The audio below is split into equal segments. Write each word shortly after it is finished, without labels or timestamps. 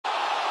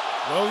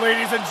Well,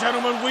 ladies and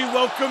gentlemen, we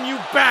welcome you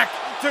back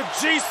to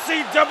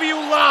GCW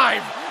Live.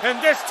 And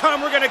this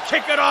time we're going to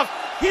kick it off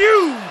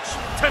huge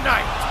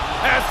tonight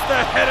as the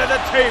head of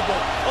the table,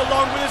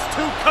 along with his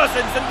two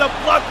cousins in the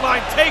Bloodline,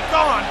 take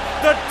on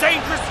the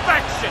dangerous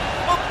faction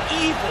of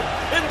Evil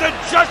in the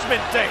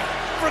Judgment Day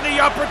for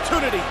the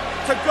opportunity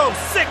to go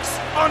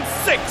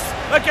 6-on-6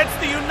 against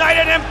the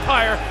United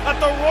Empire at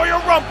the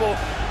Royal Rumble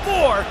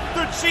for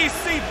the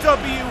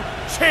GCW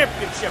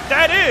Championship.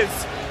 That is,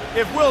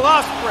 if Will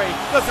Ospreay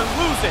doesn't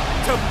lose it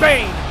to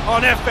Bane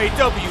on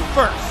FAW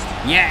first.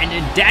 Yeah, and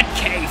in that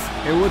case,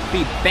 it would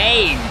be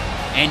Bane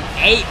and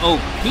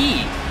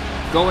AOP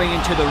going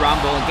into the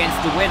Rumble against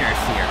the winners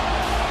here.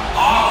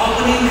 Our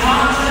opening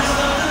contest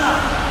of the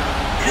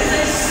night is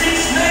a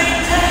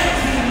six-man tag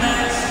team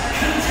match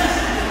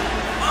contested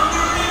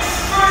under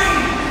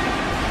extreme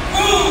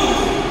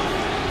rules.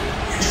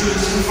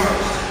 Introducing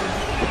first,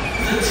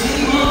 the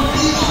team of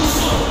the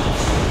Usos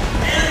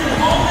and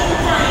Roman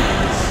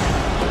Reigns,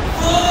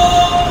 the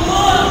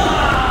Bloodline.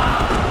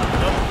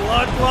 The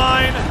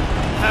Bloodline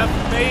have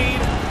made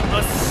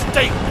a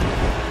statement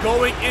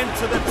going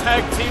into the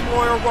Tag Team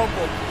Royal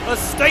Rumble. A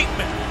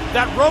statement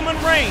that Roman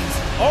Reigns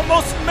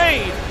almost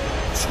made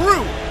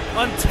true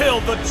until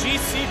the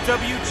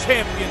GCW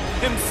champion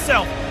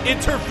himself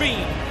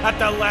intervened at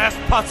the last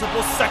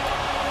possible second.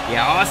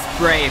 Yeah,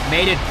 Ospreay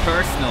made it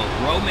personal.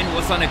 Roman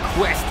was on a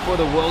quest for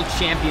the World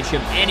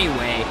Championship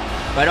anyway,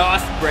 but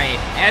Ospreay,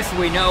 as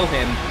we know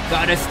him,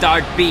 gotta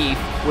start beef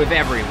with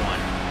everyone.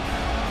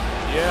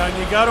 Yeah, and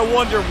you gotta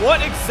wonder,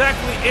 what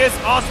exactly is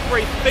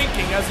Ospreay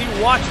thinking as he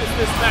watches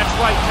this match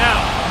right now?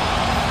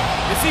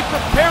 Is he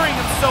preparing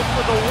himself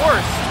for the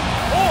worst,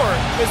 or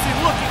is he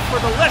looking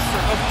for the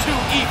lesser of two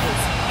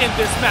evils in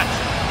this match?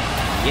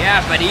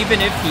 Yeah, but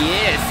even if he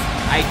is,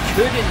 I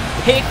couldn't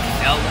pick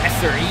a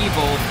lesser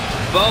evil.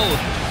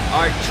 Both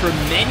are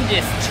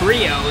tremendous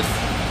trios,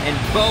 and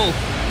both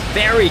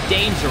very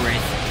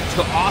dangerous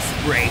to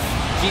Ospreay's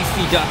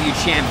GCW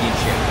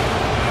Championship.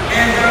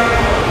 And their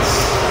opponents,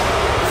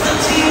 the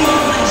team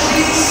of the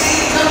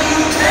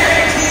GCW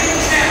Tag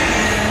Team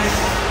Champions,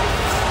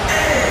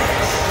 Edge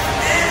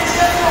and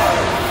Jeff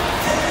Hardy,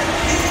 and the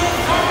King of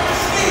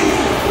Darkness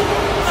Evil,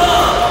 the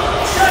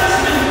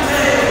Judgment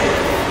Day.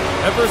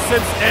 Ever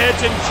since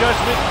Edge and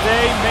Judgment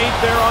Day made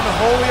their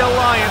unholy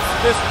alliance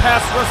this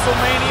past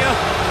WrestleMania,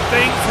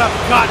 things have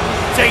gotten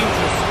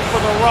dangerous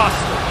for the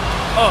roster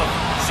of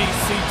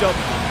GCW.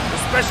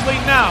 Especially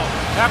now,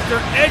 after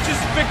Edge's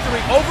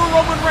victory over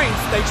Roman Reigns,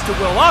 thanks to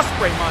Will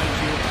Ospreay, mind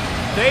you,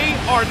 they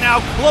are now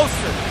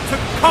closer to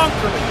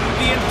conquering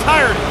the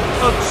entirety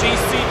of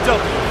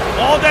GCW.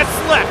 All that's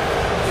left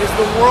is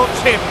the World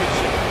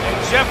Championship, and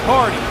Jeff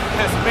Hardy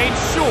has made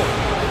sure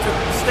to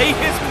state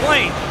his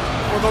claim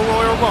for the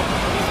Royal Rumble.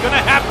 He's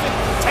gonna have to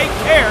take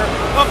care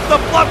of the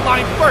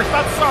Bloodline first.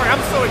 I'm sorry,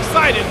 I'm so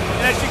excited,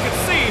 and as you can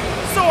see,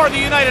 so are the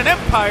United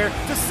Empire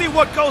to see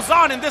what goes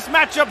on in this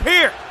matchup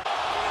here.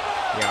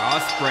 Yeah,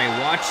 Ospreay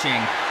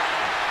watching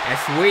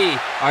as we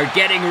are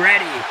getting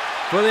ready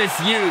for this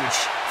huge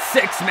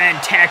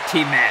six-man tag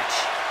team match.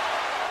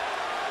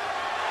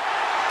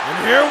 And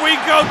here we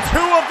go,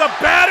 two of the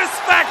baddest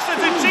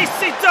factions in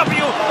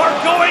GCW are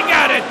going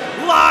at it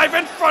live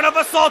in front of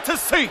us all to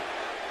see.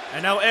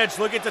 And now Edge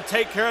looking to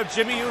take care of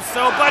Jimmy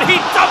Uso, but he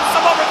dumps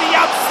him over the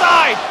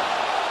outside.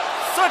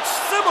 Such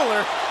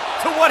similar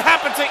to what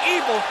happened to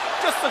Evil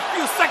just a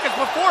few seconds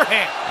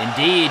beforehand.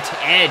 Indeed,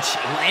 Edge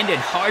landed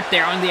hard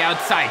there on the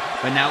outside.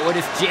 But now what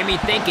is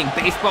Jimmy thinking?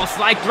 Baseball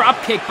slide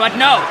dropkick, but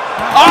no.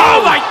 Oh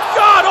my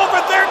God,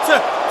 over there to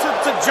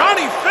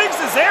Johnny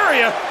Figs'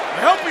 area. I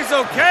hope he's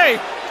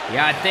okay.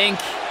 Yeah, I think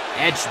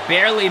Edge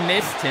barely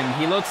missed him.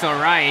 He looks all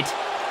right.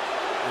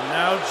 And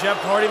now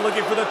Jeff Hardy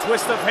looking for the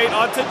twist of hate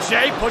onto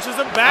Jay, pushes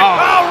him back.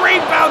 Oh,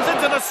 rebounds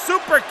into the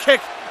super kick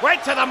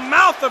right to the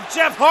mouth of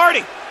Jeff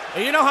Hardy.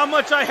 And you know how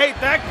much I hate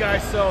that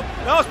guy, so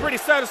that was pretty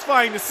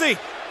satisfying to see.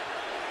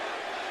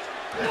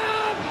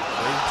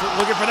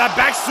 Looking for that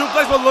back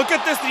suplex, but look at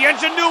this. The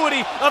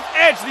ingenuity of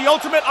Edge, the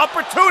ultimate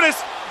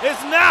opportunist, is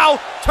now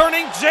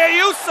turning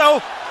Jey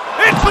Uso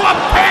into a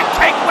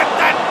pancake with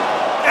that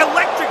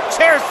electric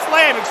chair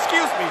slam.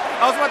 Excuse me.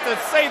 I was about to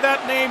say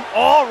that name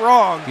all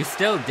wrong. You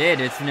still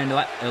did. It's an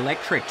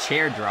electric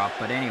chair drop,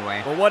 but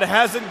anyway. But what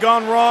hasn't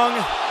gone wrong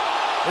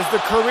is the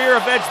career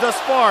of Edge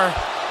thus far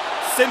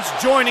since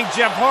joining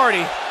Jeff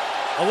Hardy,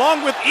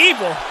 along with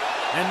Evil.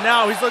 And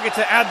now he's looking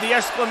to add the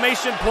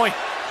exclamation point.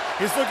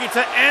 He's looking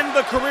to end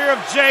the career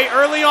of Jay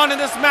early on in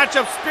this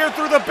matchup. Spear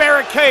through the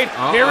barricade.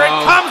 Here it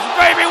comes,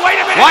 baby.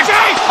 Wait a minute,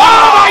 Jay.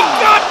 Oh, my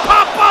God.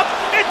 Pop up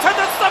into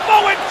the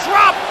Samoan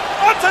drop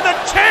onto the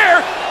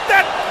chair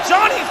that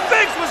Johnny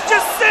Figs was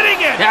just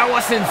sitting in. That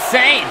was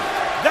insane.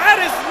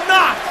 That is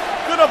not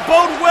going to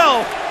bode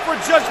well for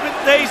Judgment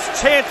Day's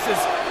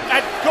chances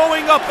at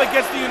going up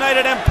against the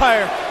United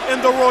Empire in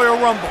the Royal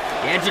Rumble.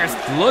 Yeah, just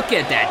look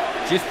at that.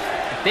 Just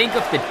think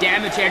of the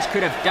damage Edge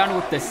could have done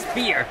with the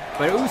spear,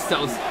 but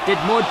Usos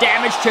did more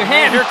damage to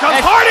him. And here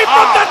comes Hardy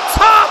from the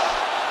top!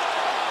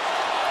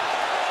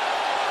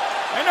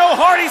 I know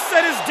Hardy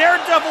said his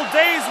Daredevil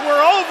days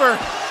were over,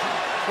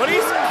 but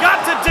he's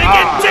got to dig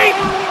in deep,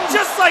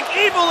 just like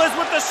Evil is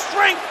with the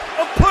strength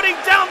of putting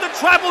down the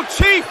Tribal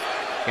Chief.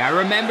 Yeah, I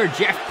remember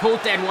Jeff pulled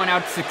that one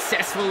out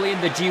successfully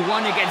in the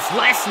G1 against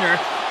Lesnar,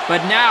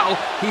 but now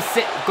he's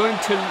going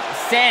to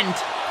send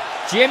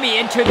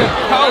Jimmy into the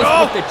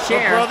post with the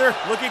chair. The brother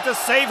looking to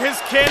save his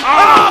kin.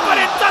 Oh, but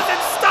it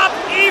doesn't stop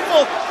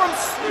Evil from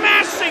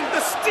smashing the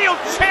steel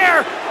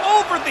chair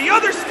over the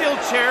other steel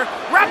chair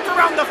wrapped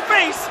around the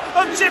face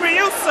of Jimmy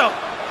Uso.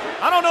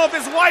 I don't know if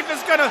his wife is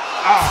gonna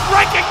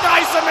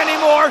recognize him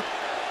anymore.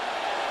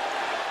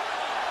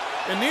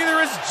 And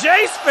neither is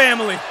Jay's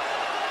family.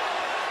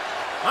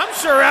 I'm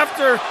sure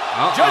after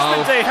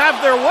Judgment Day have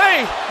their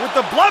way with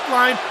the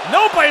bloodline,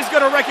 nobody's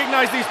gonna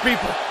recognize these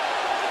people.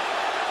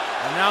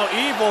 And now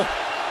Evil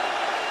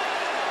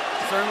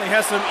certainly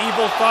has some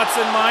evil thoughts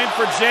in mind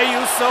for Jey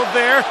Uso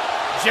there.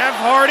 Jeff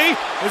Hardy,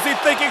 is he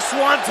thinking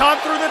Swanton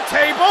through the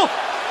table?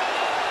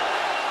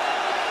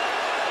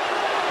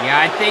 Yeah,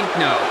 I think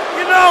no.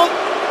 You know,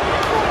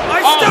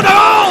 I stood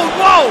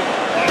whoa!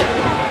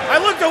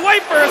 I looked away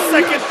for a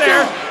second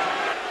there,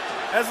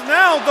 as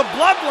now the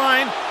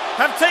bloodline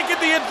have taken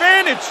the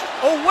advantage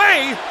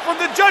away from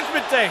the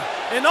Judgment Day.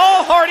 And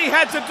all Hardy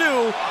had to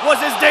do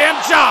was his damn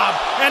job.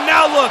 And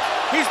now look,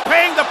 he's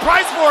paying the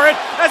price for it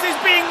as he's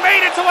being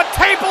made into a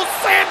table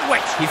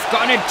sandwich. He's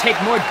gonna take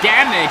more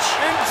damage.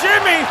 And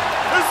Jimmy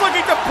is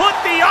looking to put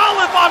the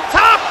olive on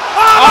top.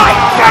 Oh my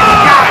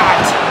God!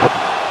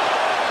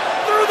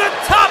 Through the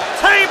top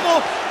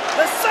table.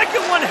 The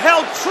second one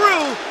held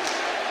true,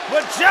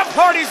 but Jeff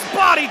Hardy's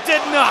body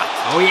did not.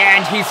 Oh yeah,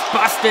 and he's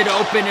busted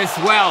open as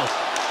well.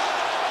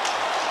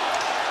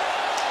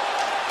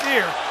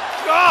 Dear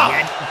God!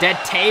 Yeah,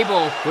 that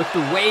table with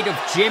the weight of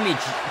Jimmy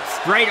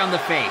straight on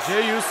the face.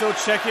 Jey Uso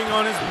checking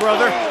on his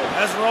brother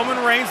as Roman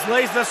Reigns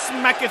lays the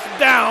smacketh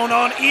down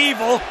on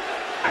Evil.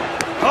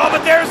 Oh,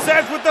 but there's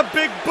Edge with the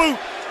big boot.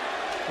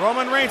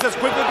 Roman Reigns has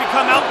quickly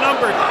become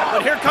outnumbered,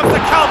 but here comes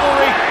the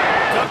cavalry.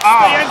 Ducks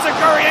the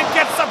enziguri and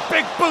gets a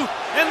big boot,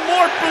 and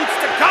more boots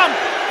to come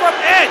from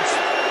Edge.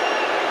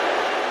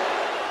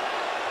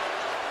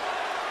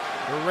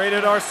 The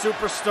Rated R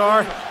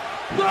Superstar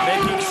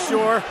making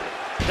sure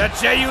that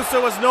Jey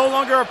Uso is no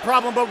longer a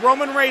problem, but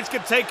Roman Reigns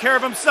can take care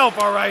of himself,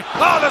 all right.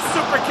 Oh, the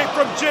super kick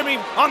from Jimmy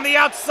on the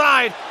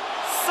outside,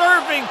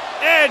 serving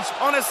Edge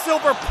on a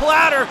silver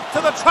platter to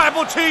the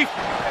Tribal Chief.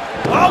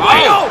 Oh,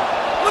 wait,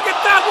 look at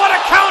that, what a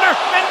counter,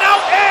 and now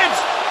Edge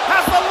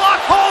has the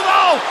lock hold.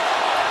 Oh,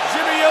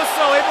 Jimmy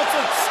Uso able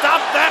to stop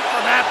that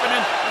from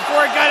happening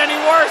before it got any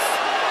worse.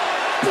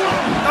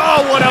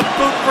 Oh, what a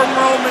boot from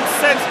Roman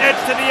sends Edge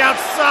to the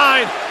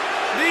outside.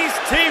 These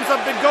teams have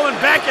been going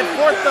back and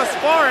forth thus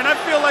far, and I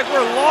feel like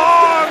we're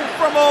long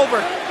from over.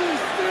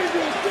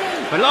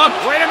 But look!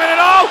 Wait a minute,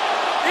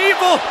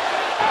 Evil!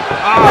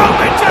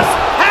 Roman just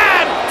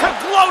had to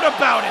gloat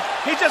about it.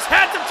 He just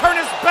had to turn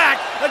his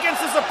back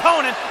against his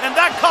opponent, and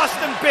that cost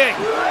him big.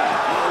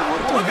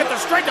 Look at the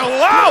strength of,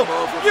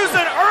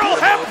 using Earl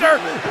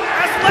Hebner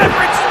as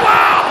leverage,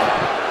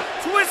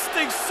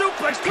 Twisting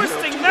suplex,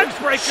 twisting neck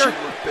breaker.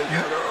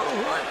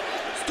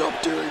 Stop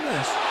doing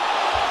this.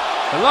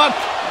 But look!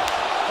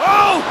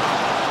 Oh!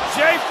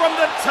 Jay from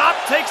the top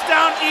takes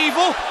down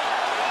Evil.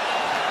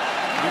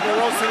 Evil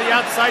rolls to the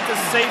outside to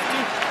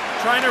safety,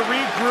 trying to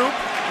regroup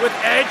with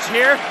Edge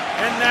here.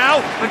 And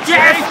now,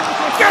 Jay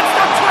gets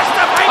the twist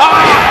of fate.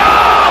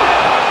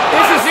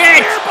 This is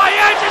it! Spear by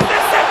Edge, is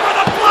this it for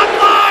the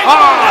bloodline?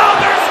 Now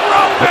there's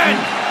Roman!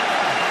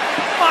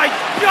 My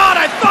God,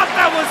 I thought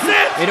that was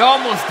it! It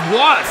almost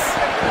was.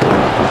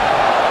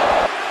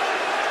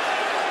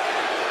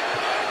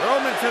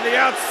 Roman to the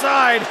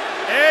outside.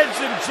 Edge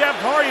and Jeff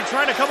Hardy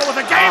trying to come up with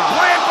a game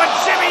plan, but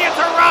Jimmy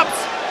interrupts.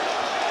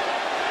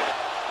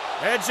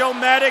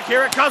 Edge-o-matic,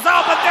 here it comes.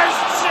 Oh, but there's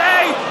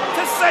Jay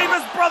to save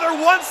his brother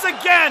once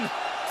again.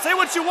 Say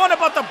what you want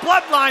about the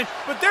bloodline,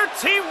 but their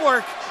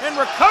teamwork and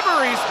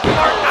recoveries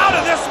are out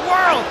of this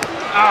world.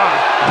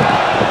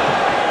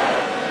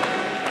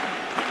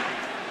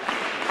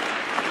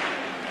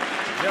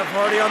 Jeff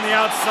Hardy on the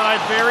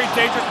outside, very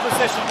dangerous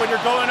position when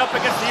you're going up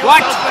against the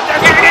Usos, but there's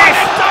one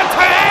and done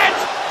to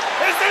Edge.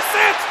 Is this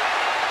it?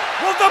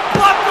 Will the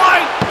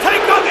bloodline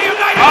take on the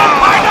United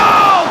Empire?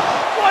 No!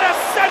 What a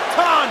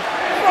senton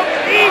from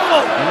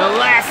Evil! In the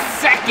last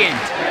second.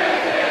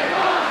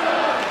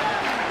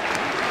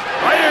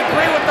 I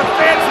agree with the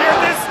fans here.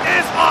 This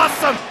is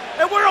awesome.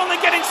 And we're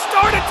only getting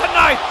started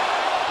tonight.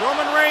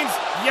 Roman Reigns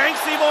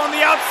yanks Evil on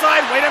the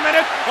outside. Wait a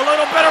minute. A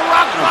little bit of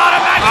rock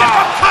bottom action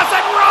from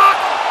Cousin Rock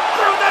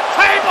through the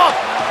table.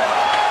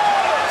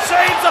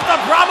 Shades of the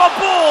Brahma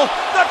Bull.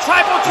 The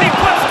Tribal Chief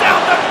puts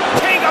down the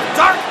King of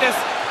Darkness.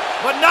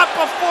 But not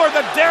before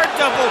the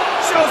Daredevil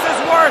shows his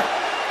worth.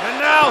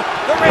 And now,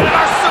 the Rated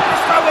R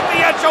Superstar with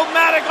the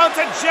Edge-o-matic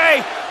onto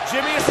Jay.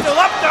 Jimmy is still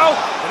up, though,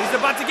 but he's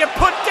about to get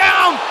put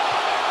down.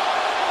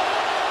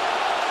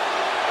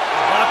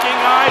 Locking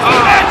eyes.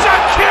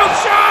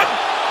 Execution!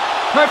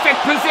 Perfect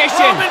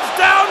position. Roman's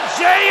down.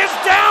 Jay is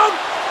down.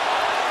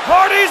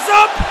 Hardy's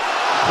up.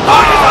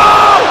 Hardy's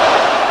out.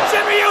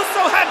 Jimmy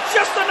Uso had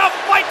just enough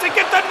fight to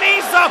get the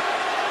knees up.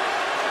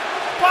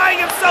 buying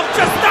himself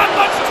just that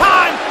much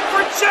time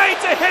for Jay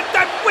to hit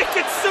that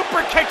wicked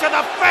super kick to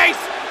the face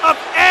of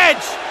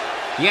Edge.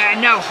 Yeah,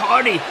 now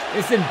Hardy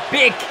is in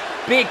big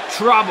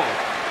trouble.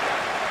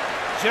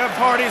 Jeff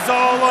Hardy's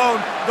all alone.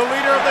 The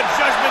leader of the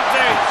Judgment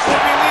Day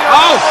will be leader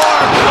Oh! of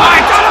the War.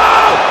 What?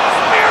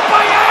 Speared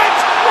by Edge!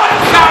 What a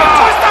shot!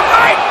 Twist of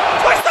fate!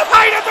 Twist of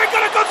fate! And they're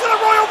gonna go to the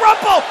Royal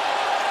Rumble!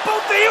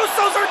 Both the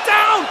Usos are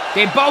down!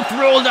 They both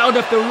rolled out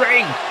of the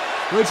ring,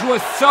 which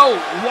was so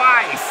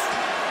wise.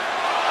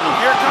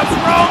 Here comes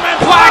Roman!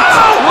 What?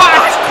 Oh, What?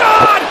 my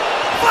God!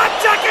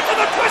 Blackjack into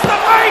the twist of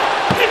fate!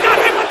 He got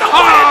hit with the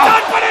one and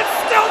done, but it's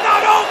still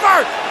not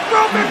over!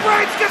 Roman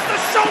Reigns gets the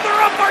shoulder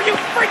up! Are you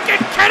freaking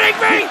kidding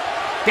me?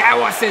 That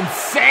was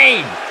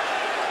insane.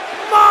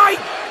 My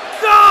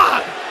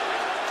God!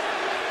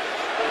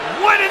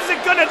 What is it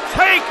gonna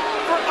take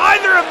for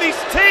either of these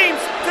teams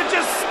to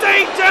just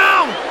stay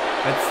down?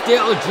 But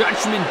still,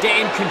 Judgment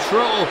Day in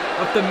control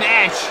of the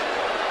match.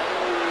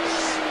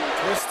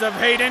 Twist of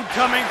hate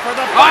incoming for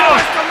the final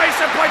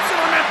exclamation point.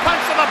 Superman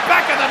punch to the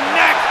back of the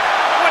neck.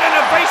 What an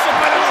innovation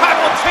by the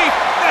tribal chief,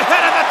 the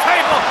head of the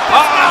table,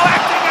 is now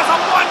acting as a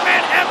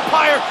one-man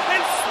empire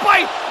in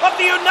spite of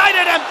the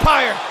United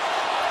Empire.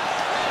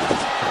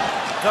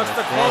 Ducks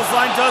the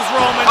clothesline, does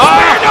Roman. No!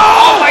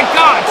 Oh my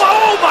God!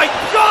 Oh my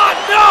God,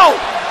 no!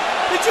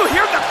 Did you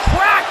hear the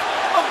crack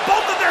of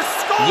both of their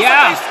skulls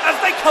as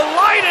they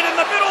collided in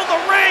the middle of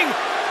the ring?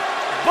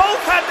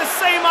 Both had the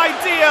same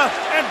idea,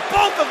 and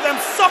both of them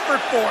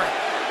suffered for it.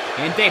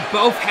 And they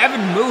both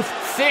haven't moved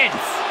since.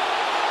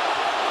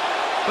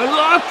 But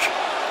look!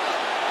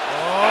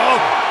 Oh!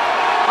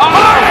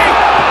 Hardy!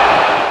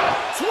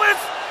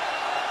 Twist!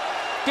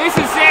 This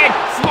is it!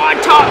 Swan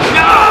Top,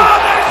 no! Oh,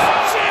 there's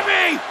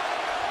Jimmy!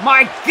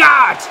 My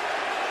God!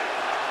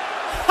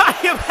 I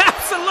am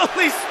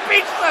absolutely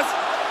speechless!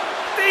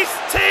 These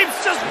teams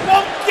just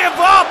won't give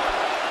up!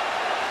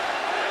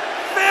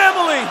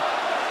 Family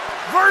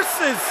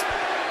versus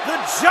the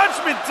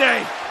Judgment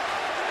Day.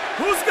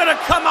 Who's gonna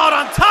come out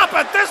on top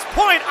at this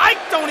point? I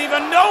don't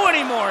even know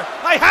anymore.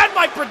 I had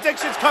my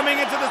predictions coming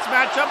into this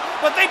matchup,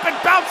 but they've been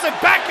bouncing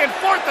back and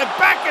forth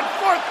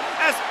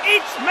as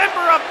each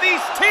member of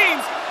these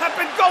teams have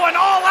been going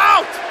all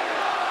out.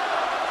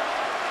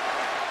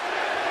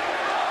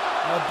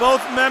 Now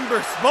both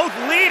members, both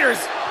leaders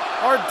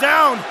are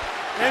down,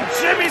 and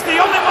Jimmy's the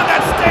only one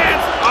that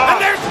stands. And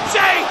there's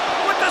Jay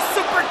with the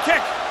super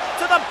kick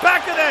to the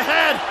back of the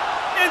head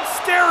in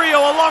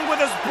stereo along with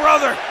his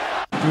brother.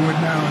 Do it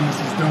now and this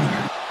is done.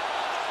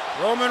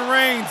 Roman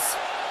Reigns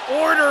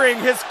ordering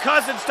his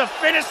cousins to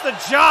finish the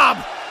job.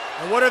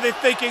 And what are they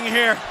thinking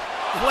here?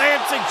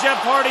 Planting Jeff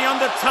Hardy on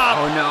the top.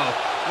 Oh no.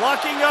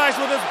 Locking eyes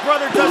with his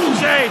brother does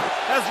Jay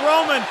as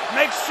Roman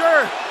makes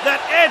sure that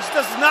Edge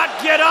does not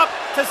get up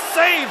to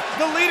save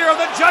the leader of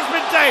the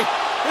Judgment Day.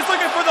 He's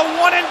looking for the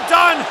one and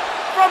done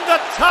from the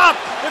top.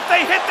 If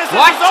they hit this,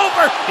 this is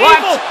over. What?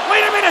 Evil,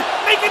 wait a minute,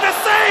 making the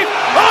save.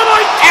 Oh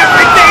my God!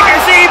 Everything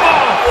is evil!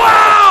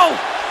 Wow!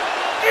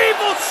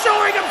 Evil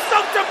showing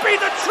himself to be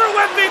the true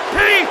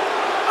MVP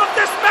of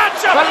this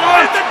matchup. But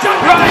look, and the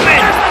Judgment Day,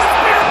 there's the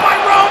spear by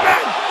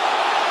Roman.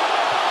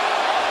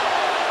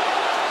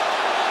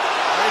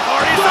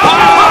 Hardy's up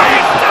and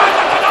Hardy's done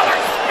with another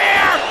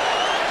spear.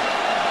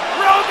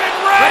 Roman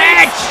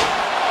Reigns.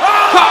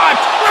 Caught!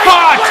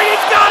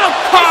 He's got him.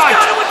 He's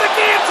got him with the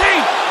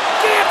guillotine.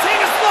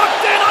 Guillotine is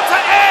locked in onto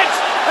Edge,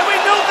 and we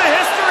know the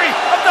history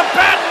of the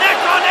bad neck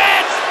on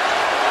Edge.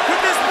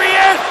 Could this be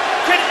it?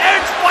 Can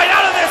Edge fight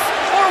out of this?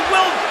 Or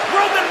will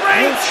Roman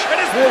Reigns and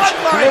his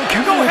bloodline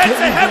go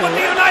head-to-head with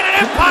the United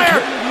Empire?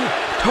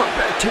 Talk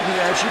back to me,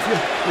 Edge, if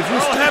you're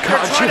Earl still Hebner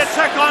trying to conscious.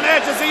 check on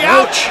Edge. Is he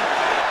out? Edge.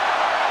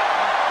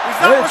 He's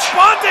not Edge.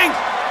 responding.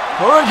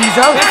 All right, he's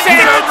out. It's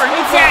He's it! out.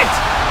 It's it!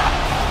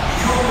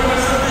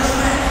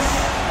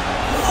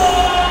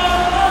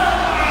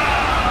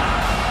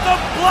 The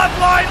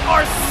Bloodline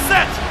are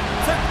set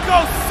to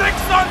go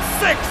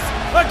 6-on-6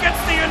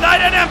 against the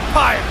United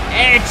Empire.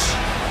 Edge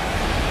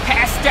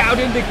passed out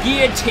in the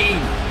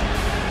guillotine.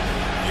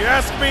 You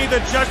ask me,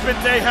 the Judgment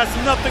Day has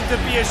nothing to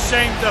be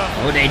ashamed of.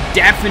 Oh, they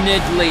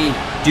definitely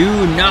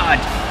do not.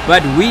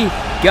 But we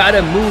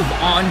gotta move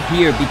on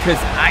here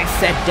because I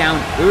sat down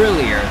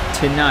earlier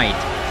tonight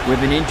with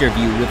an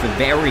interview with a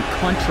very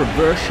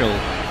controversial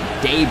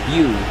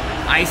debut.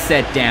 I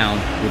sat down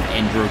with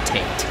Andrew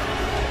Tate.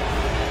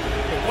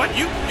 What?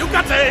 You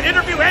got to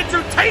interview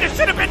Andrew Tate? It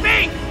should have been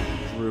me!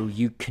 Drew,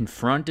 you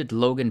confronted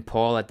Logan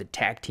Paul at the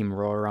Tag Team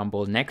Royal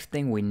Rumble. Next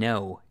thing we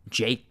know,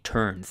 Jake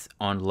turns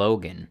on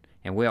Logan.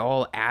 And we're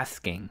all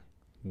asking,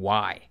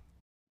 why?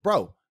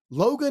 Bro,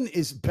 Logan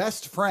is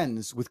best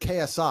friends with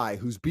KSI,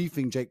 who's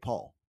beefing Jake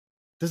Paul.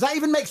 Does that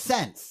even make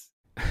sense?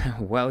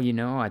 Well, you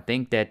know, I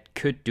think that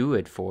could do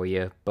it for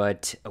you,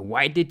 but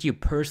why did you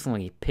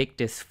personally pick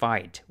this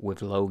fight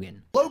with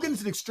Logan?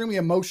 Logan's an extremely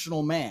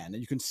emotional man,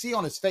 and you can see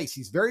on his face,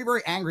 he's very,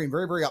 very angry and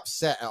very, very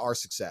upset at our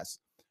success,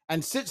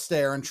 and sits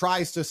there and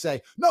tries to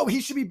say, no,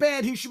 he should be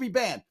banned, he should be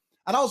banned.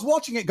 And I was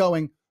watching it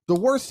going, the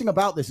worst thing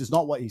about this is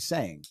not what he's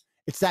saying.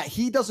 It's that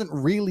he doesn't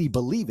really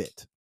believe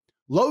it.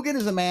 Logan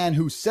is a man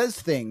who says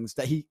things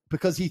that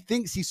because he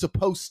thinks he's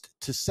supposed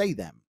to say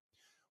them,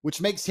 which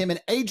makes him an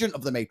agent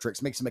of the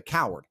Matrix, makes him a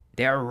coward.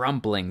 There are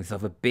rumblings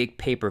of a big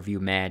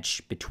pay-per-view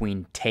match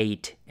between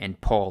Tate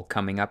and Paul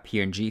coming up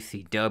here in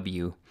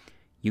GCW.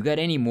 You got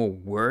any more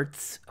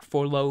words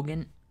for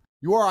Logan?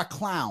 You are a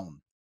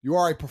clown. You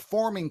are a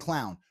performing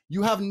clown.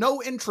 You have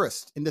no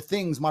interest in the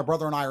things my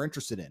brother and I are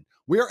interested in.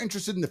 We are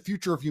interested in the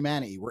future of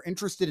humanity. We're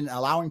interested in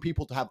allowing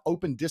people to have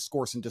open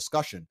discourse and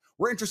discussion.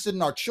 We're interested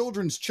in our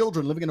children's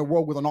children living in a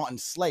world where they're not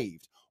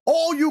enslaved.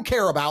 All you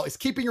care about is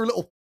keeping your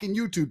little fucking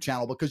YouTube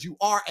channel because you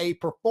are a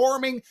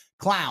performing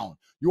clown.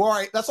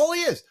 That's all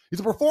he is. He's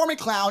a performing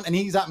clown, and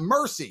he's at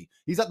mercy.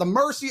 He's at the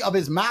mercy of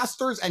his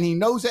masters, and he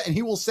knows it, and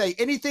he will say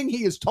anything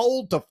he is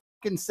told to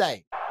fucking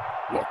say.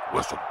 Look,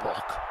 listen,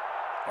 Brock.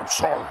 I'm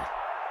sorry,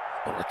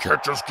 but I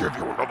can't just give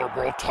you another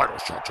world title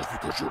shot just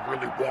because you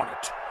really want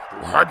it. You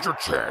had your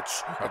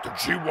chance at the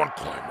G1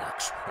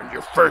 Climax, and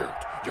you failed.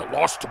 You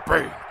lost to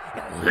Bane.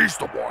 Now he's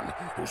the one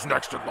who's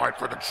next in line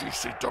for the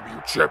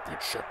GCW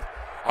Championship.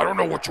 I don't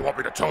know what you want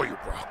me to tell you,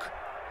 Brock.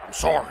 I'm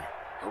sorry.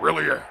 I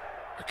really am.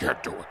 I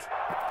can't do it.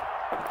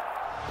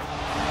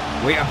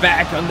 We are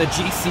back on the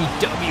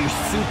GCW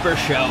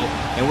Supershow,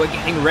 and we're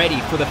getting ready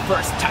for the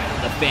first title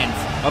defense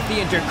of the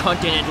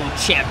Intercontinental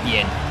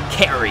Champion,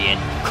 Karrion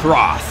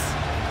Kross.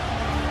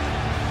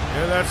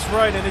 Yeah, that's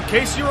right. And in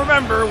case you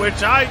remember,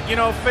 which I,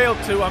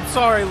 failed to, I'm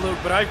sorry, Luke,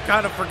 but I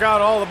kind of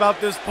forgot all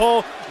about this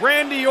poll.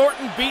 Randy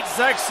Orton beat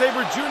Zack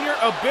Sabre Jr.,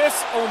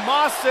 Abyss,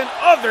 Omos, and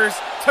others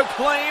to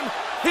claim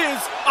his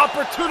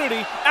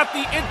opportunity at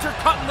the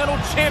Intercontinental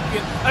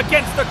Champion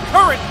against the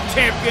current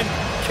champion,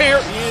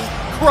 Karrion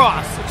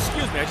Kross.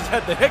 Excuse me, I just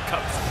had the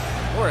hiccups.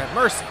 Lord have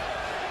mercy.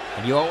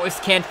 And you always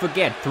can't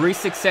forget, 3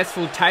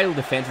 successful title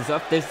defenses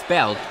of this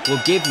belt will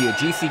give you a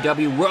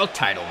GCW World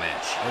Title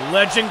match. A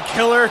legend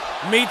killer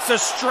meets a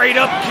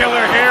straight-up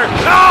killer here.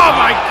 Oh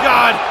my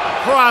God!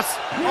 Kross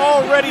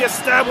already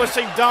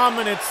establishing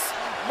dominance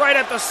right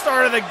at the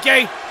start of the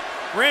gate.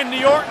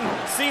 Randy Orton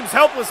seems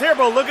helpless here,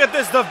 but look at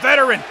this, the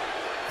veteran,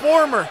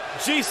 former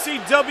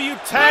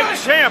GCW Tag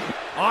Champ,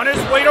 on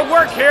his way to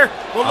work here.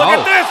 Well, look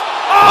at this.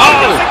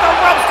 Using the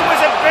ropes to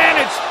his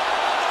advantage.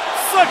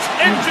 Such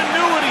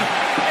ingenuity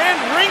and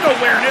ring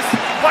awareness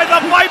by the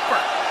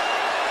Viper.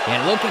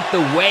 And look at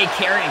the way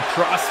Karrion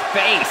Kross'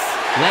 face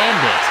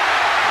landed.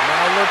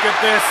 Now look at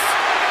this.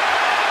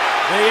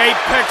 The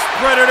Apex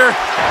Predator.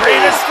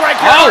 Greatest strike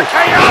here.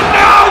 RKO.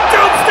 No!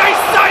 Doomsday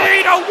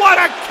Saito.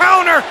 What a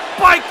counter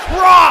by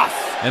Kross.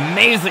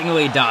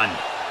 Amazingly done.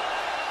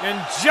 And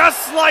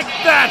just like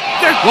that.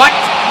 What?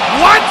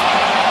 What?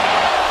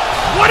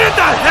 What in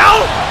the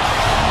hell?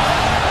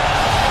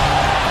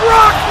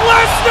 Brock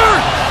Lesnar!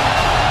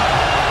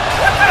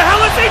 What the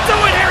hell is he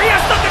doing here? He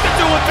has nothing to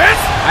do with this!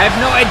 I have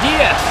no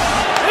idea.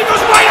 He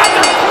goes right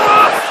after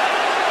Kross!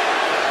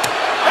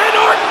 And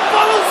Orton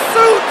follows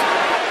suit!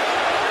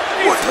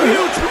 He's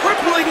huge,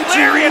 crippling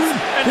lariats!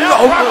 And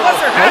now Brock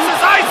Lesnar has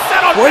his eyes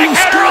set on Big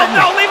Header! Oh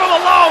no, leave him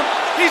alone!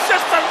 He's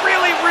just a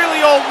really,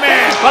 really old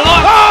man!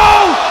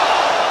 Oh!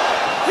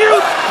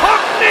 Huge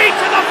hook knee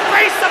to the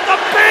face of the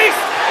Beast!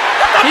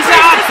 The Beast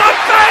is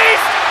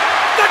unfazed!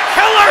 The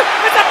killer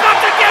is about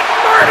to get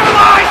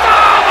murderized!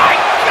 Oh my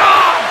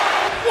God!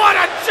 What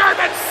a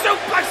German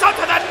suplex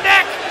onto the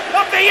neck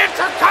of the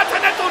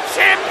Intercontinental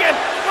Champion!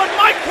 But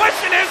my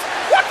question is,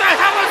 what the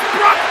hell is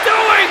Brock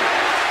doing?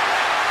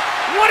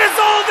 What does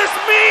all this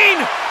mean?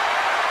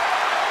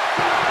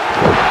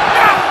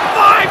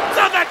 F5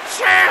 to the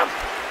champ!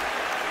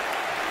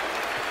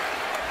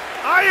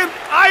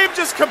 I am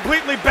just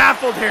completely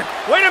baffled here.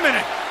 Wait a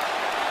minute.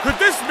 Could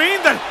this mean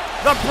that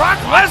the Brock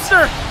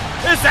Lesnar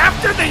is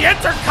after the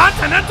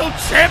Intercontinental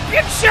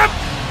Championship?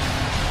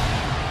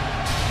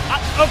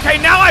 Okay,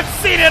 now I've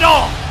seen it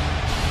all.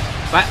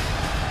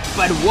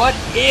 But what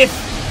if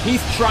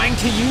he's trying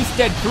to use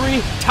that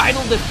 3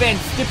 title defense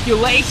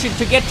stipulation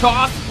to get to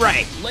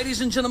Ospreay?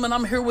 Ladies and gentlemen,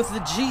 I'm here with the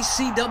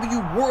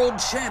GCW World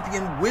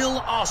Champion, Will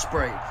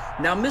Ospreay.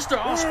 Now, Mr.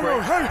 Ospreay...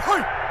 Oh,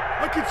 hey!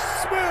 I can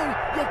smell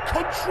your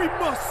country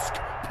musk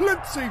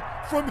plenty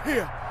from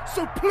here.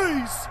 So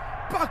please,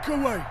 back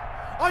away.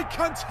 I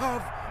can't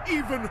have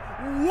even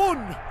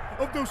one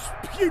of those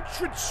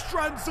putrid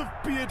strands of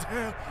beard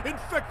hair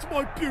infect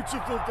my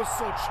beautiful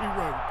Versace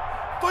robe.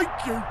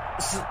 Thank you.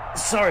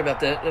 Sorry about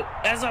that.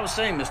 As I was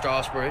saying, Mr.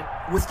 Ospreay,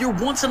 with your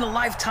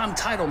once-in-a-lifetime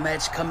title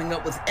match coming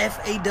up with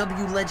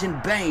FAW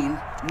legend Bane,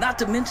 not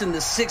to mention the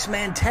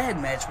 6-man tag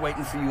match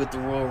waiting for you at the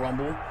Royal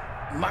Rumble,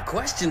 my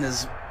question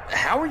is,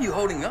 how are you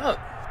holding up?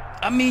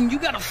 I mean, you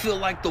gotta feel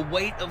like the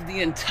weight of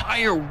the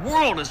entire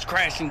world is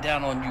crashing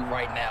down on you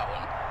right now.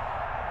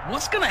 And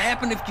what's gonna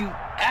happen if you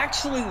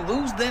actually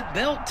lose that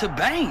belt to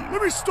Bane?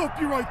 Let me stop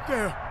you right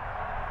there.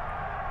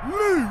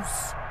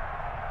 Lose?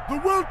 The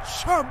world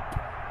champ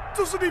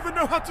doesn't even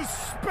know how to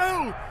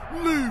spell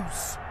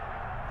lose.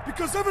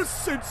 Because ever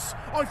since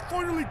I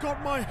finally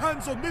got my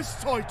hands on this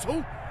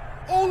title,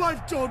 all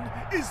I've done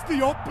is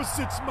the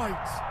opposites, mate.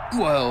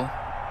 Well,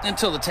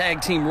 until the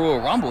Tag Team Royal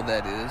Rumble,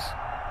 that is.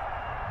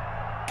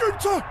 Game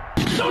time!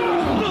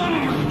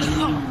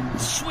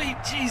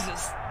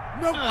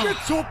 Now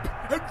get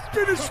up and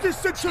finish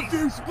this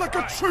interview like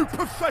a true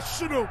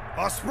professional.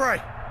 Ospreay.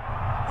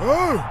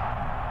 Oh,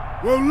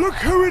 well look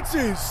who it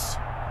is.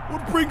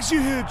 What brings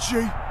you here,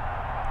 G?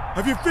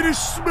 Have you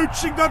finished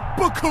smooching that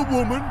Booker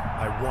woman?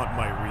 I want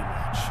my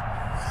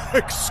rematch.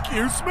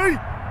 Excuse me?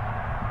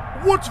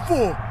 What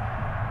for?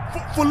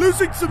 For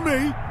losing to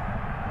me?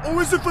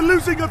 Or is it for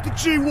losing at the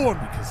G1?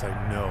 Because I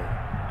know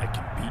I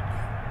can beat you.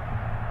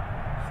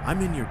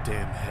 I'm in your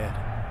damn head.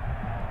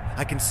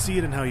 I can see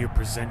it in how you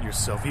present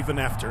yourself, even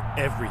after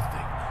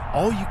everything.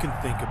 All you can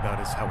think about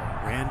is how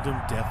a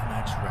random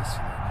deathmatch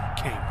wrestler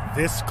came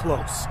this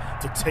close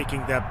to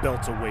taking that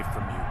belt away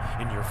from you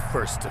in your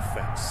first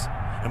defense.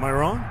 Am I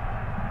wrong?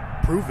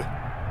 Prove it.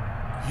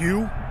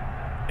 You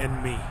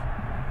and me.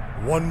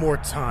 One more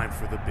time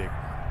for the big one.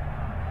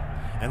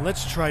 And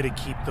let's try to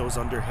keep those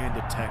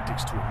underhanded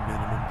tactics to a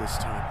minimum this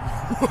time.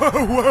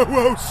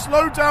 Whoa,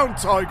 slow down,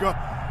 Tiger.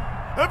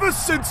 Ever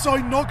since I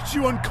knocked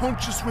you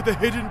unconscious with a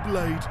hidden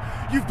blade,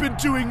 you've been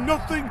doing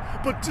nothing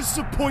but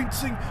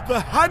disappointing the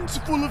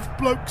handful of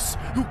blokes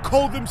who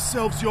call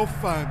themselves your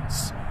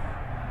fans.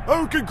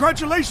 Oh,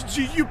 congratulations,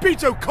 you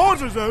beat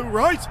Okada though,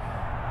 right?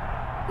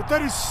 But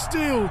that is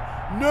still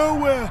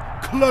nowhere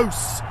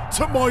close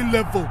to my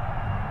level.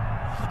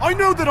 I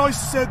know that I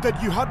said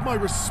that you had my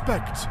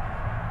respect,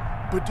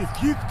 but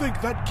if you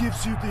think that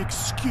gives you the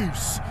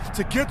excuse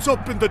to get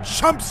up in the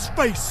champ's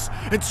face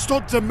and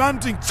start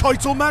demanding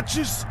title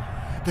matches,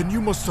 then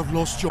you must have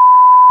lost your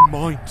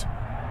mind.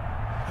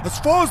 As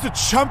far as the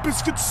champ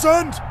is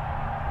concerned,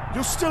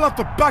 you're still at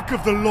the back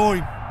of the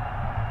line.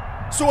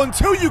 So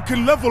until you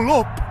can level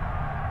up,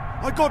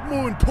 I got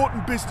more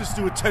important business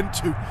to attend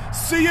to.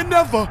 See you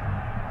never.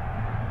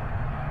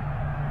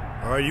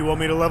 Alright, you want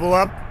me to level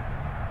up?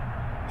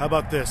 How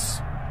about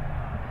this?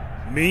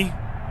 Me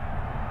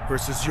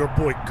versus your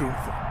boy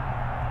Gunther.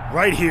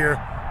 Right here,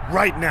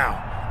 right now.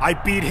 I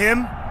beat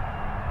him,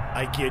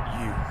 I get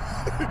you.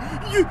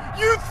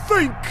 You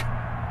think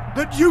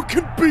that you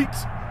can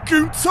beat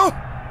Gunther?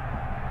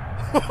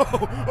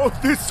 Oh,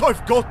 this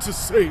I've got to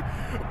see.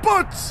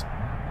 But,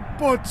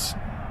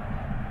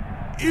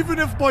 even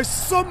if by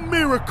some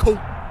miracle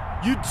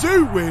you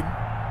do win,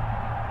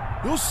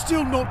 you're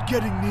still not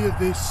getting near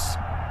this.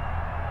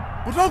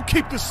 But I'll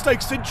keep the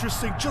stakes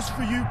interesting just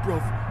for you,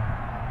 bruv.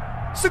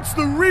 Since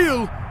the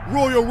real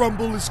Royal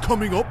Rumble is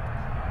coming up,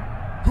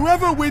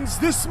 whoever wins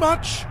this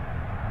match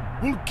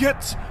will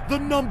get the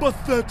number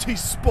 30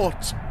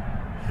 spot.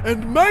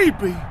 And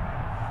maybe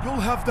you'll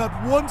have that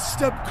one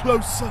step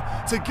closer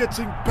to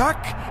getting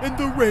back in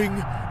the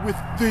ring with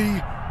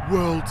the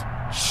world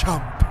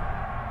champ.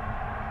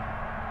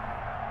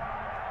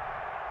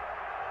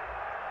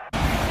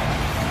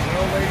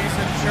 Well, ladies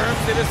and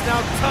germs, it is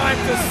now time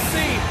to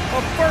see a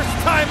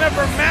first-time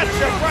ever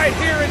matchup right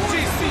here in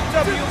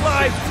GCW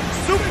Live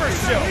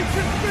Supershow.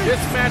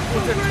 This match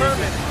will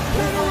determine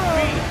who will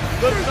be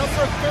the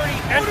number 30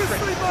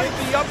 entrant in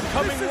the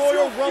upcoming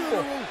Royal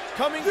Rumble.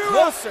 Coming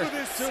closer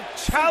to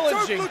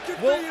challenging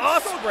Will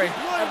Ospreay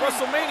at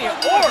WrestleMania,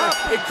 or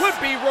it could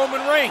be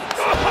Roman Reigns.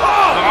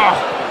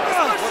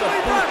 What a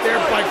boot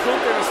there by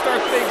Gunther to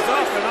start things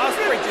off, and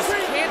Ospreay just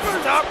can't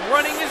stop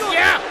running his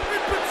yap.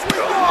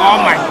 Oh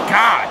my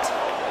God!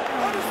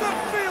 How does that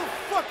feel,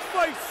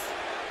 fuckface?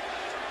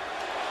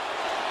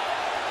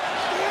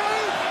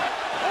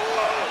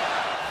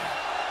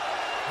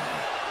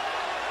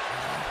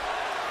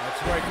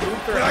 That's right,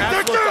 Gunther has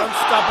looked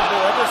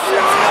unstoppable ever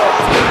since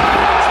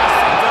GCW.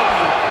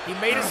 He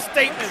made a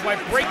statement by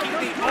breaking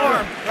the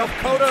arm of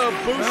Kota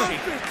Ibushi,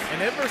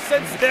 and ever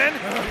since then,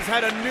 he's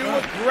had a new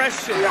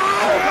aggression.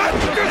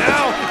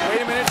 Now,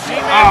 wait a minute,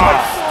 G-Man,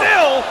 but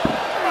still,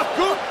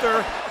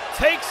 Gunther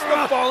takes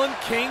the Fallen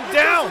King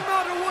down.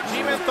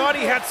 G-Man thought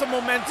he had some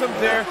momentum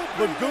there,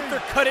 but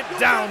Gunther cut it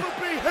down.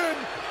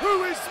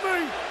 Who is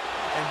me?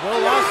 And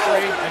Will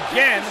Ospreay,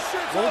 again,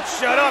 won't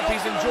shut up.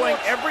 He's enjoying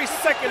every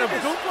second of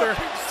Gunther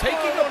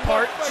taking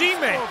apart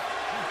G-Man.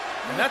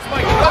 And that's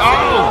my cousin.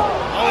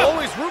 I'll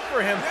always root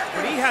for him,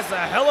 but he has a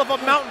hell of a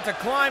mountain to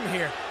climb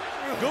here.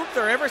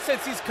 Gunther, ever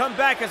since he's come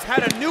back, has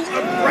had a new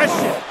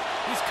aggression.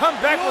 He's come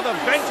back with a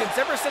vengeance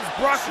ever since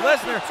Brock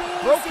Lesnar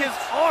broke his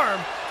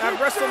arm at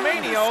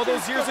WrestleMania all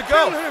those years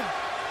ago.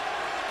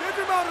 Get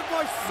him out of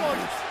my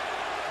sight.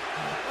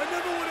 I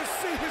never want to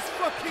see his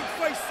fucking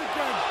face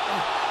again.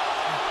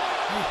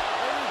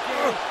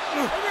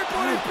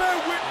 Everybody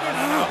bear witness.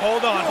 No,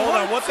 hold on.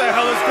 What the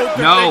hell is Gunther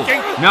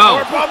thinking?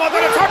 No. Powerbomb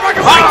on the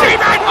turnbuckle.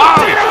 Demon!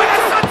 Demon with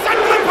a sunset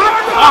flip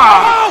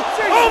powerbomb!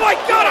 Oh my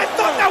God, I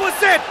thought that was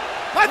it!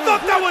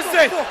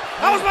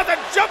 I was about to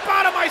jump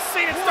out of my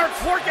seat and start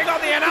twerking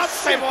on the announce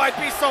table. I'd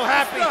be so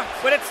happy.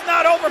 But it's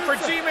not over for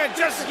G-Man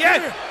just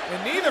yet. And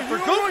neither for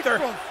Gunther,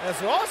 as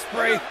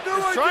Ospreay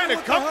is trying to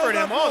comfort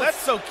him. Oh,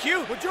 that's so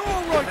cute.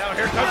 Now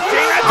here comes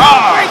G-Man.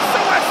 Great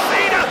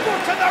Celestina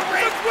to the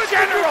ring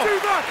general.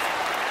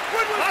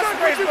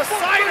 Ospreay's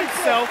beside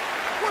himself.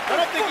 I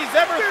don't think he's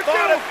ever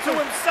thought to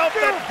himself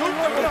that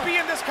Gunther would be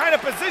in this kind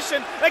of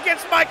position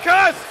against my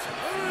cuz.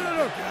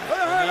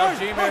 Now,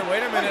 G-Man,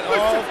 wait a minute.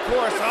 Oh, of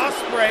course,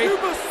 Ospreay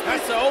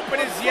has to open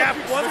his yap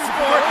once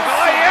more.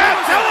 Oh, yeah,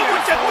 tell him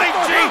what you think,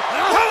 G.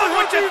 Tell him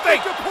what you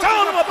think.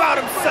 Tell him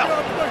about himself.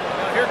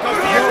 Now, here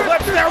comes the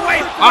Eclipse their way.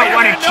 Oh,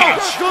 what a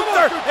catch.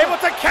 Gunther able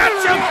to catch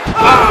him.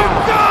 Oh,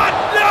 God,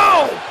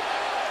 no.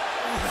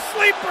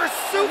 Sleeper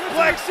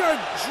suplex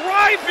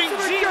driving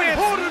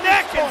G-Man's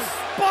neck and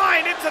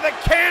spine into the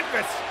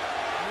canvas.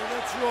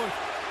 That's right.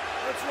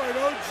 That's right.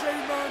 Oh,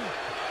 J-Man.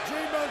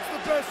 J-Man's the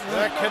best.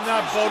 That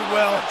cannot bode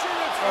well.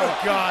 Oh,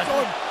 God.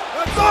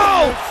 That's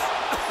Oh!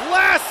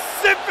 Last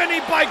symphony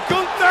by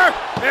Gunther,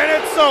 and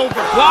it's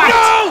over. What?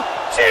 No!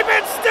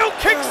 G-Man still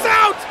kicks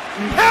out!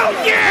 Hell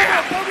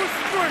yeah! That was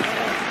three.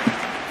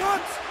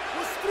 That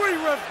was three,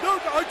 Rev. No,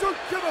 I don't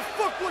give a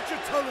fuck what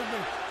you're telling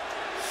me.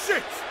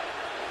 Shit.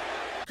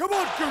 Come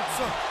on,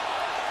 Gunther.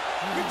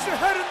 Get your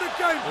head in the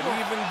game. But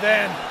even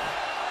then,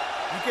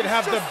 you could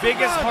have the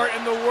biggest heart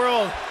in the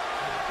world,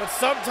 but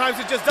sometimes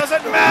it just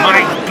doesn't matter.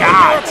 My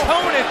God. Your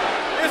opponent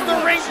is the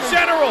ring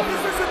general.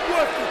 This isn't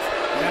worth it.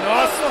 And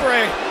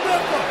Ospreay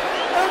Never,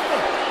 ever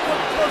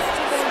come close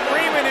to my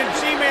screaming in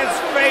G-Man's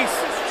face,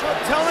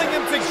 telling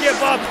him to give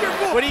up,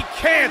 but he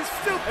can't.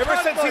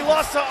 Ever since he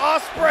lost to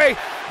Ospreay,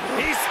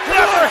 he's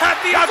never had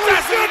the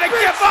audacity to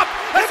give up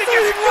as he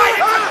gets right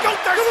into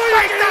Gunther's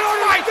face. That's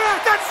right.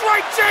 That's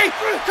right, G.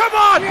 Come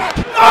on.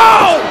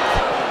 No!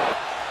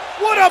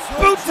 What a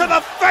boot to the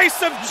face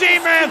of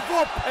G-Man.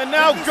 And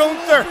now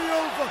Gunther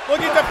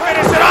looking to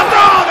finish it off.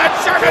 Oh, that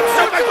German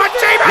suplex, but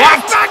G-Man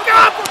is back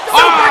up.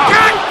 Super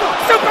kick.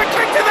 Super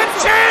kick to the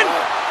chin.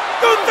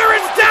 Gunther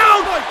is down.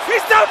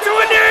 He's down to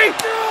a knee.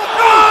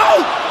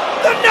 Oh,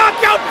 the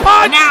knockout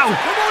punch. Now.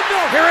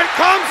 Here it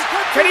comes.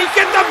 Can he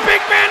get the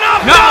big man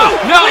up? No,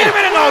 no. Wait a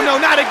minute. No,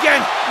 not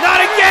again. Not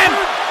again.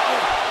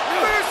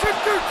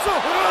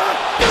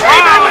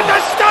 G-Man with the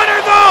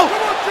stunner, though.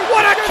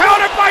 What a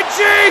counter by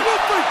G.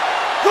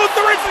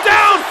 Gunther is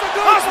down.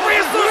 Ospreay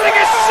is losing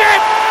his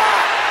shit.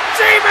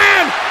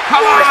 G-Man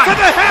roars to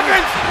the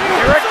heavens.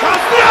 Here it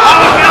comes.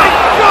 Oh, my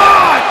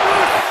God.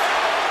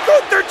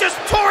 Gunther just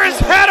tore his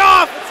head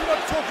off.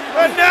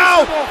 And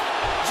now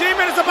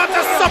G-Man is about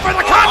to suffer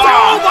the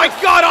consequences. Oh, my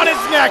God, on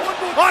his neck.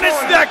 On his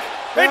neck.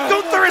 And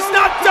Gunther is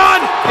not done.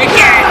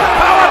 Again.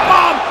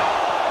 Powerbomb.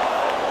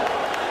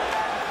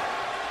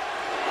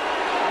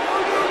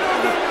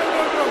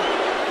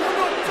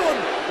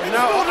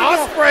 Now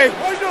Ospreay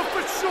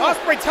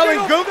telling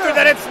Gunther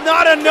that it's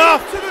not enough.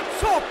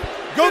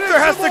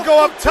 Gunther has to go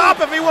up top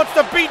if he wants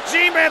to beat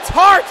G-Man's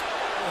heart.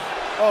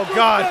 Oh,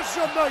 God.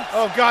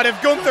 Oh, God, if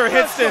Gunther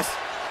hits this.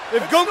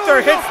 If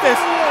Gunther hits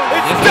this,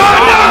 it's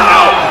done.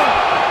 No!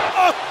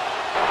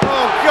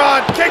 Oh,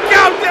 God. Kick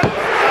out.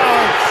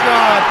 Oh,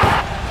 God.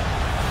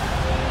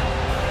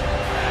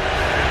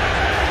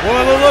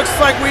 Well, it looks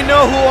like we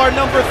know who our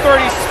number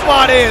 30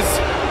 spot is.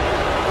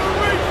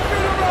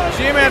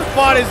 G-Man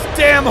fought his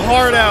damn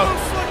heart out.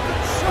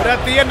 But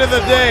at the end of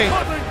the day,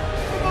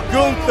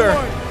 Gunther,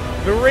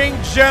 the ring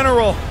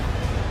general,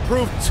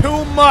 proved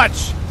too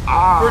much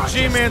for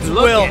G-Man's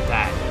will. Look at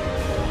that.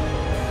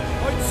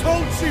 I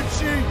told you,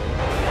 G.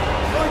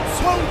 I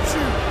told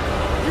you.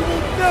 You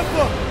will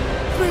never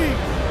be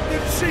the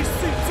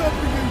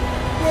GCW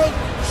World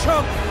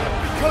Champ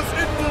because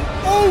it will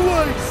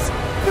always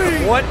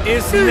be. What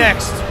is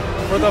next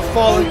for the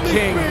Fallen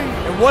King?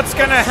 And what's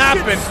going to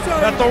happen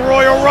at the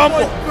Royal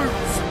Rumble?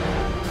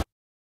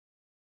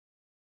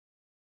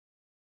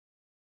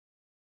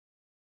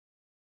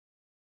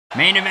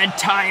 Main event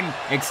time,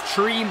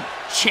 Extreme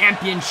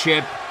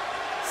Championship.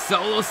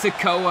 Solo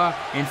Sikoa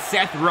and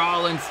Seth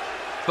Rollins,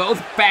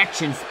 both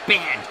factions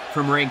banned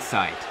from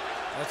ringside.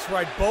 That's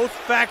right, both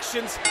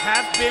factions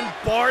have been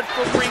barred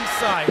from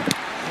ringside,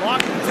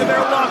 locked into their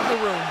locker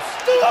rooms.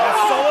 As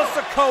Solo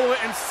Sikoa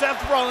and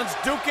Seth Rollins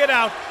duke it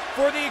out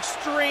for the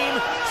Extreme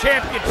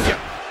Championship.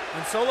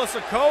 And Solo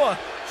Sikoa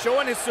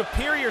showing his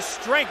superior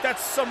strength, that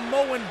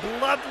Samoan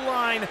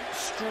bloodline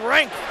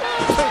strength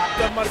to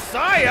the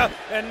Messiah.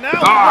 And now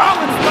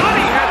Rollins thought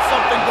he had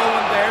something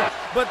going there,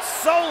 but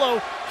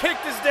Solo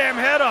kicked his damn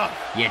head off.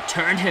 You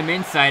turned him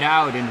inside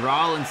out, and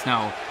Rollins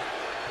now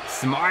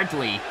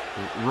smartly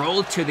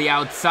rolled to the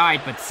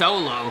outside, but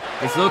Solo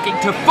is looking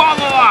to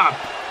follow up.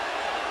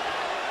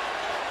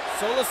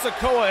 Solo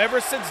Sikoa, ever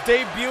since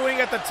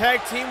debuting at the Tag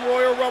Team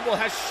Royal Rumble,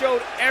 has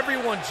showed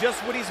everyone just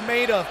what he's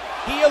made of.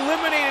 He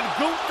eliminated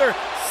Gunther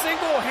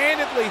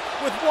single-handedly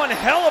with one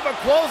hell of a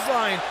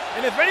clothesline.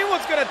 And if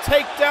anyone's going to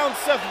take down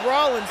Seth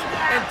Rollins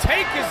and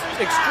take his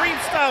Extreme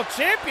Style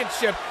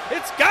Championship,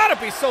 it's got to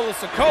be Solo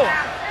Sikoa.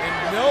 And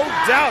no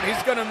doubt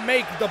he's going to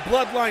make the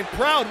Bloodline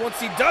proud once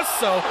he does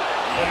so.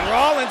 But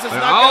Rollins is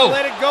not going to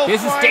let it go. This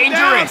is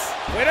dangerous.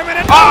 Down. Wait a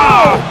minute.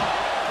 Oh!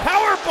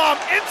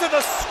 Powerbomb into the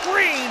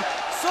screen.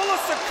 Solo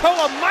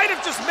Sikoa might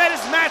have just met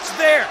his match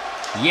there.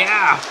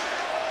 Yeah.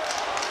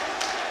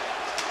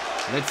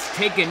 Let's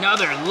take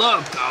another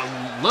look.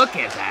 Oh, look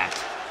at that.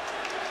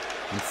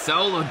 And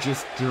Solo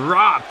just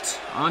dropped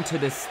onto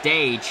the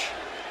stage.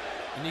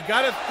 And you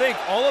gotta think,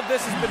 all of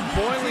this has been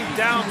boiling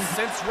down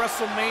since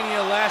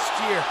WrestleMania last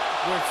year,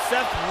 where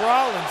Seth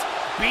Rollins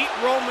beat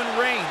Roman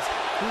Reigns,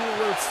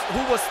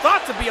 who was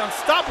thought to be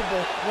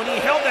unstoppable when he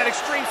held that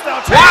Extreme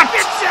Style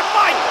Championship.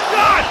 My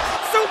God!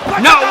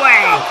 Suplex No the way!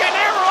 broken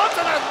arrow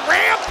onto the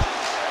ramp!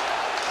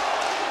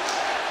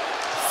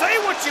 Say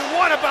what you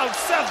want about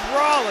Seth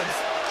Rollins,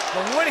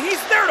 but when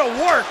he's there to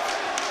work,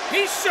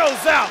 he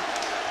shows out.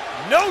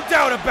 No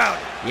doubt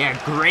about it. Yeah,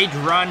 great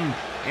run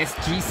as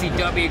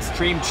GCW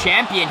Extreme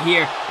Champion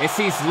here as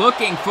he's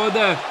looking for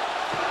the...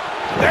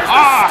 There's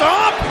the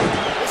stomp!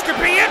 This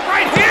could be it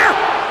right here!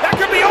 That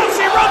could be all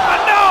she wrote,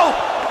 but no!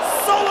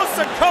 Solo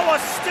Sikoa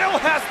still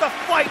has the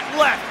fight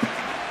left.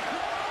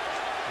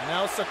 And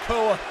now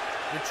Sikoa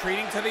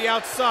retreating to the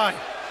outside.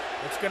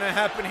 What's gonna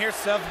happen here?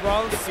 Seth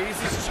Rollins sees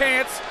his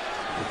chance.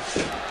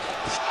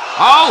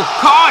 Oh,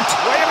 caught!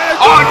 Wait a minute!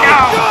 Oh, my no!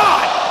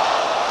 God!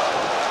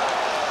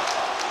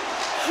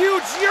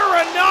 Huge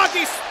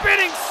Uranagi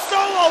spinning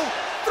Solo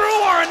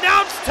through our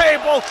announce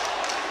table.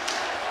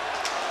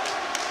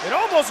 It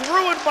almost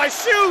ruined my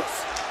shoes.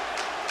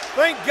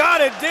 Thank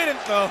God it didn't,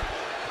 though.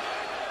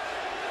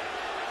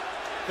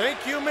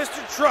 Thank you, Mr.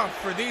 Trump,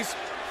 for these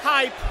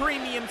high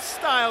premium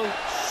style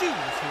shoes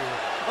here,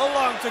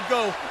 along to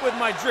go with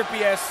my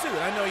drippy ass suit.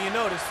 I know you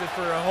noticed it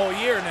for a whole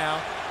year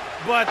now,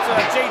 but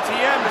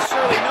JTM is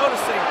surely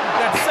noticing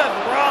that Seth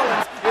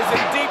Rollins is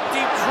in deep,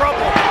 deep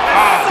trouble.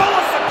 And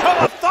Solo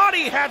Sikoa thought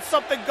he had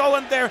something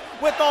going there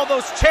with all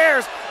those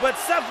chairs, but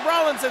Seth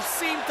Rollins has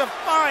seemed to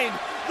find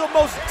the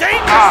most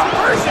dangerous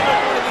version of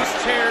one of these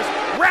chairs,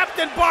 wrapped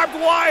in barbed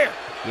wire.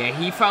 Yeah,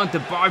 he found the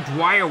barbed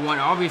wire one,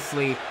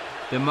 obviously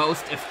the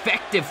most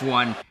effective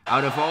one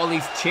out of all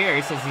these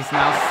chairs, as he's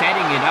now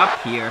setting it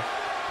up here.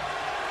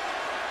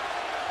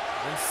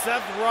 And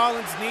Seth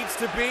Rollins needs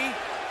to be,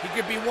 he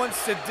could be one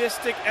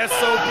sadistic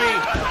SOB.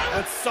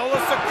 But Solo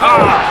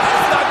Sikoa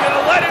is not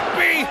gonna let it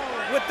be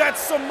with that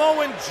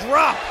Samoan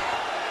drop.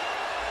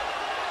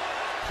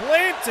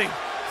 Planting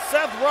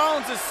Seth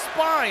Rollins'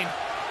 spine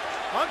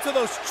onto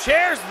those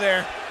chairs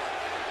there.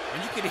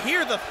 And you could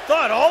hear the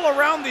thud all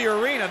around the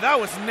arena. That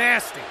was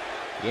nasty.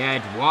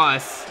 Yeah, it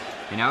was.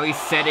 And now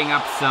he's setting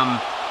up some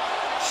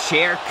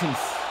chair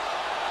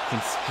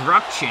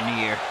construction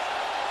here.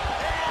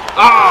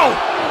 Oh!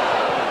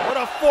 What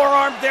a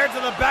forearm there to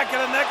the back of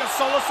the neck of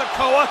Solo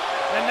Sikoa.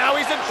 And now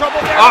he's in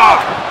trouble there.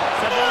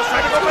 Seth Rollins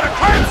trying to go for a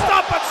curb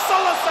stop, but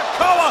Solo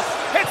Sikoa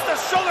hits the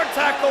shoulder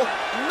tackle,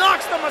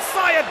 knocks the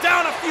Messiah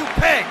down a few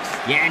pegs.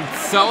 Yeah, and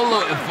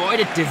Solo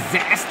avoided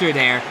disaster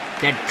there.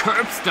 That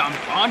curb stomp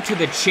onto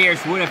the chairs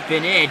would have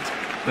been it.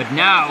 But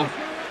now,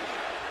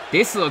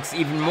 this looks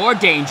even more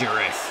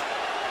dangerous.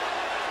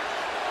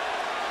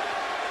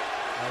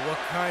 What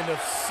kind of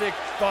sick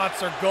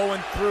thoughts are going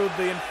through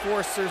the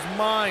enforcer's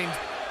mind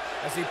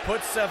as he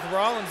puts Seth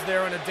Rollins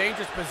there in a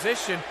dangerous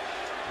position?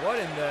 What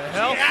in the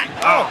hell?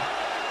 Oh!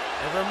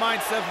 Never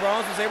mind, Seth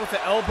Rollins was able to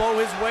elbow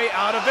his way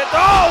out of it.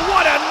 Oh,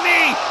 what a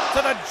knee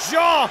to the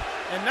jaw!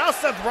 And now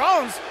Seth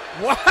Rollins,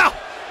 wow!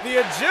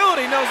 The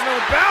agility knows no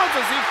bounds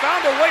as he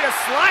found a way to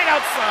slide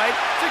outside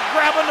to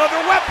grab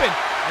another weapon.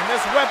 And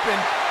this weapon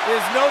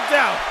is no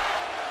doubt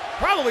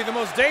probably the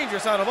most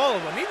dangerous out of all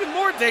of them. Even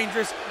more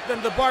dangerous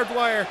than the barbed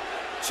wire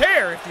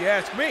chair, if you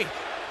ask me.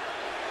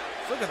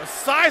 Look at the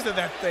size of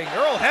that thing.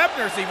 Earl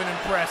Hebner's even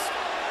impressed.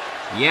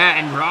 Yeah,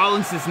 and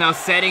Rollins is now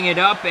setting it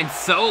up, and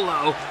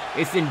Solo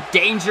is in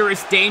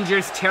dangerous,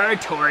 dangerous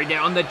territory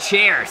there on the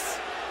chairs.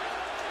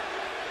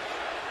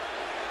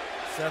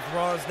 Seth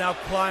Rollins now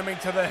climbing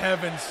to the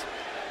heavens,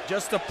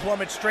 just to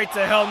plummet straight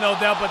to hell, no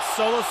doubt, but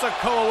Solo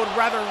Sikoa would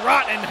rather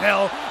rot in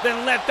hell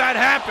than let that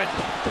happen.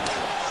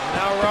 And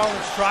now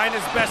Rollins trying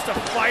his best to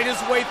fight his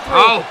way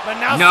through, but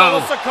now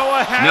Solo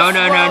Sikoa has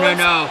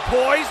Rollins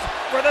poised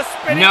for the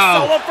spinning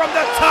solo from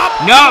the top.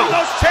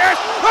 Those chairs.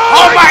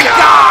 Oh my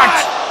God!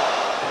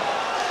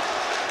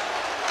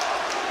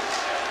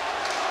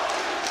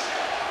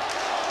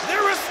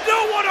 There is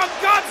no one on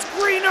God's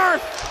green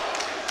earth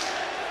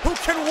who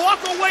can walk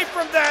away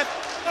from that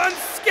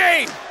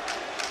unscathed.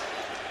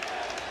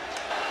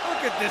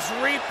 Look at this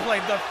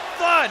replay, the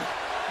thud,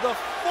 the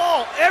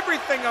fall,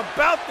 everything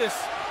about this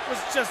was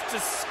just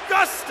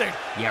disgusting.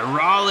 Yeah,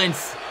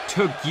 Rollins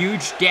took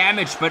huge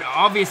damage, but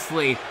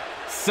obviously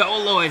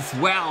Solo as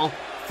well,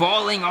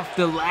 falling off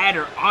the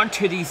ladder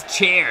onto these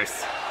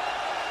chairs.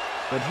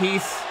 But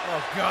he's...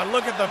 Oh God,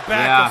 look at the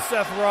back of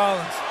Seth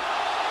Rollins.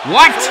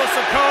 What?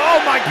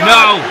 Oh my God!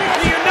 No!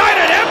 The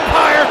United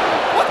Empire!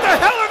 What the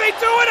hell are they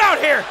doing out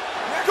here?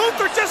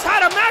 Gunther just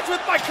had a match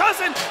with my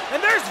cousin, and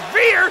there's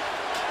Veer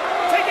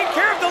taking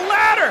care of the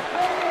ladder.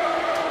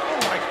 Oh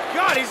my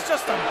God, he's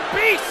just a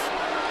beast.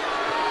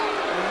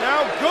 And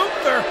now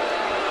Gunther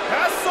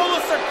has Solo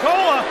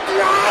Sikoa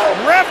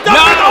revved up.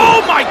 And,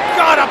 oh my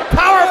God, a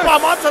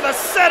powerbomb onto the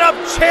setup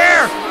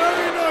chair.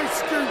 Very nice,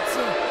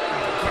 Gunther.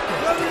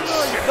 Very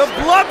nice. The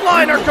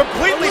Bloodline are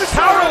completely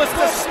powerless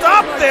to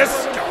stop this.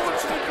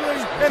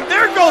 And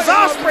there goes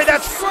Ospreay, that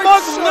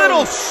smug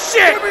little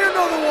shit. Give me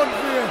another one,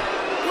 Veer.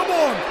 Come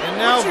on. And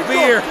now What you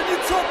Veer. got? Can you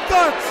top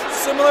that?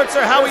 Similar to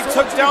how he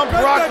took down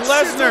Bend Brock that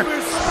shit Lesnar. over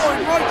his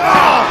spine right Oh!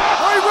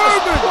 now. Hey,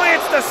 Roman!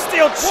 Plants the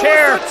steel was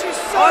chair that you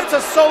said? onto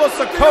Solo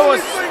Sikoa's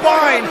only thing I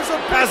spine have is a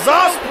big as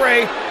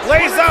Ospreay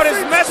lays out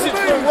his message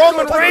for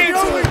Roman Reigns,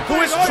 who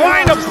is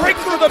trying to break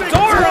through the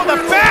door on the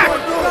back.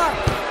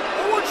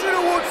 I want you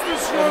to watch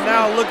this, Roman.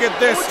 Now look at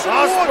this, I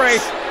want you to Ospreay,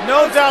 watch. no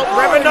doubt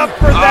revving up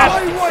for that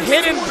Oh.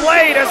 hidden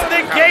blade as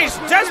Nick Gage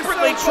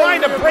desperately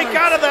trying to break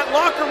out of that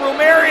locker room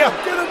area.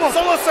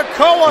 Solo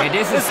Sikoa Yeah,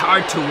 this is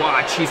hard to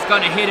watch. He's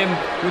gonna hit him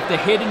with the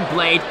hidden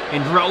blade,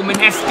 and Roman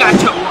has got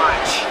to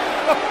watch.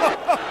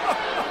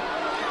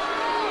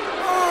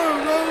 Oh,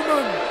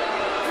 Roman.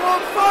 You're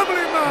a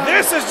family man.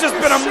 This has just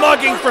You been a should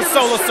mugging not for give a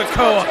Solo shit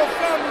Sikoa. about your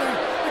family,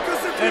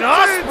 because if And you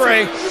did,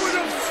 Ospreay, you would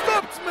have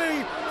stopped me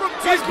from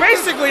he's taking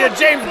basically a this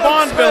James fucking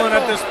Bond bloke's villain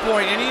head at this off.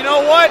 point, and you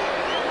know what?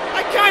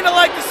 I kind of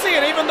like to see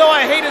it, even though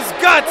I hate his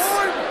guts.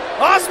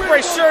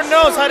 Ospreay sure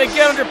knows how to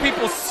get under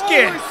people's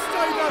skin.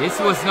 This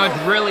was not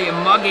really a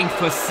mugging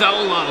for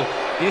Solo.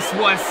 This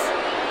was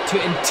to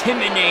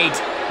intimidate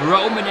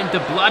Roman and the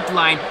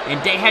Bloodline,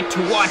 and they had to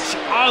watch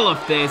all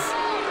of this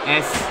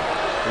as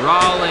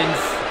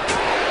Rollins.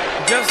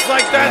 Just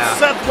like that, Yeah.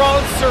 Seth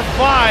Rollins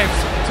survives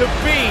to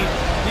be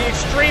the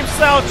Extreme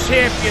South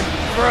champion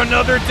for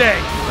another day.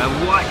 But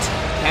what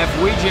have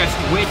we just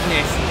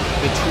witnessed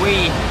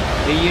between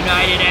the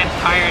United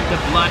Empire and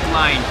the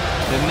Bloodline?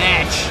 The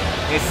match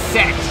is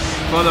set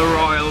for the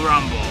Royal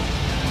Rumble.